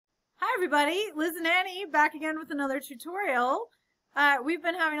Hi everybody, Liz and Annie back again with another tutorial. We've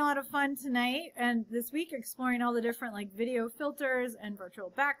been having a lot of fun tonight and this week exploring all the different video filters and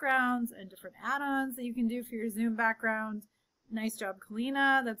virtual backgrounds and different add-ons that you can do for your Zoom background. Nice job,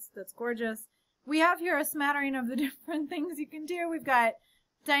 Kalina. That's gorgeous. We have here a smattering of the different things you can do. We've got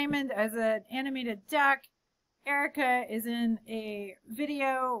Diamond as an animated duck. Erica is in a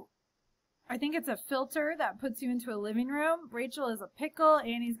video. I think it's a filter that puts you into a living room. Rachel is a pickle.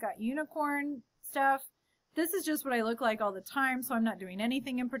 Annie's got unicorn stuff. This is just what I look like all the time, so I'm not doing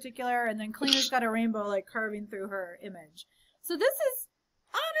anything in particular. And then Kalina's got a rainbow carving through her image. So this is,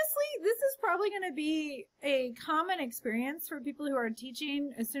 honestly, this is probably going to be a common experience for people who are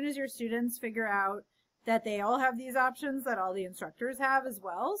teaching as soon as your students figure out that they all have these options that all the instructors have as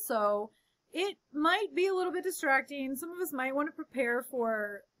well. So it might be a little bit distracting. Some of us might want to prepare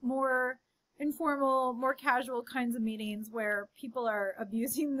for more informal, more casual kinds of meetings where people are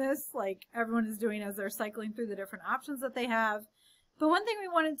abusing this like everyone is doing as they're cycling through the different options that they have. But one thing we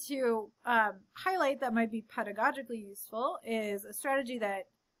wanted to highlight that might be pedagogically useful is a strategy that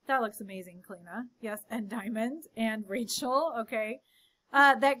looks amazing, Kalina. Yes, and Diamond and Rachel, okay.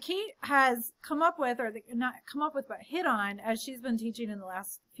 That Kate has come up with, or not come up with, but hit on as she's been teaching in the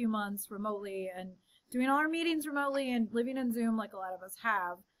last few months remotely and doing all our meetings remotely and living in Zoom like a lot of us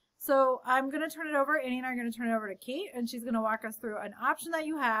have. So I'm going to turn it over, Annie and I are going to turn it over to Kate, and she's going to walk us through an option that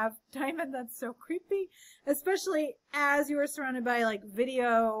you have. Diamond, that's so creepy, especially as you are surrounded by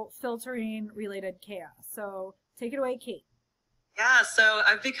video filtering related chaos. So take it away, Kate. Yeah, so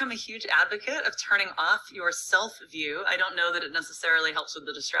I've become a huge advocate of turning off your self view. I don't know that it necessarily helps with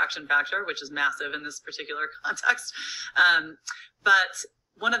the distraction factor, which is massive in this particular context. But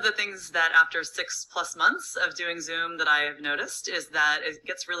one of the things that after 6+ months of doing Zoom that I have noticed is that it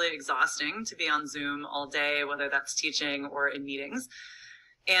gets really exhausting to be on Zoom all day, whether that's teaching or in meetings.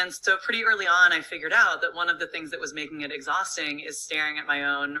 And so pretty early on, I figured out that one of the things that was making it exhausting is staring at my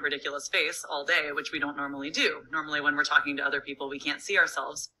own ridiculous face all day, which we don't normally do. Normally, when we're talking to other people, we can't see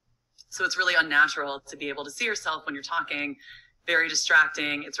ourselves. So it's really unnatural to be able to see yourself when you're talking. Very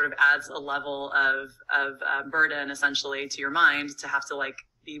distracting. It sort of adds a level of burden, essentially, to your mind to have to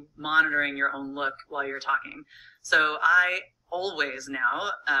be monitoring your own look while you're talking. So I always now,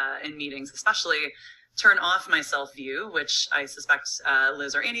 in meetings especially, turn off my self view, which I suspect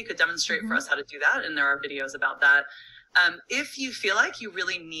Liz or Annie could demonstrate for us how to do that, and there are videos about that. If you feel like you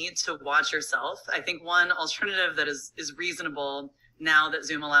really need to watch yourself, I think one alternative that is reasonable now that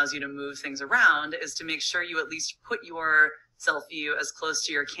Zoom allows you to move things around is to make sure you at least put your self view as close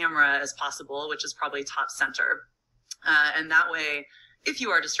to your camera as possible, which is probably top center. And that way, if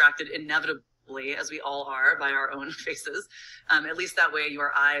you are distracted inevitably, as we all are, by our own faces, at least that way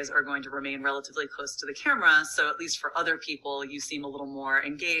your eyes are going to remain relatively close to the camera. So at least for other people, you seem a little more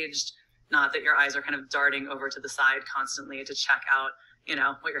engaged, not that your eyes are kind of darting over to the side constantly to check out,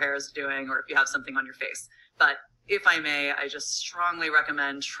 what your hair is doing or if you have something on your face. But if I may, I just strongly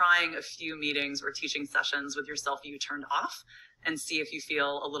recommend trying a few meetings or teaching sessions with your self view turned off and see if you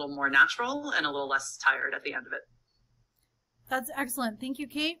feel a little more natural and a little less tired at the end of it. That's excellent. Thank you,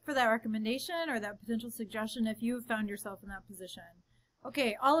 Kate, for that recommendation or that potential suggestion if you have found yourself in that position.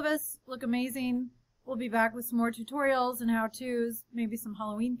 Okay, all of us look amazing. We'll be back with some more tutorials and how-tos, maybe some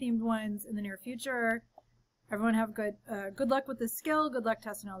Halloween-themed ones in the near future. Everyone have good luck with this skill. Good luck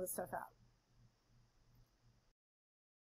testing all this stuff out.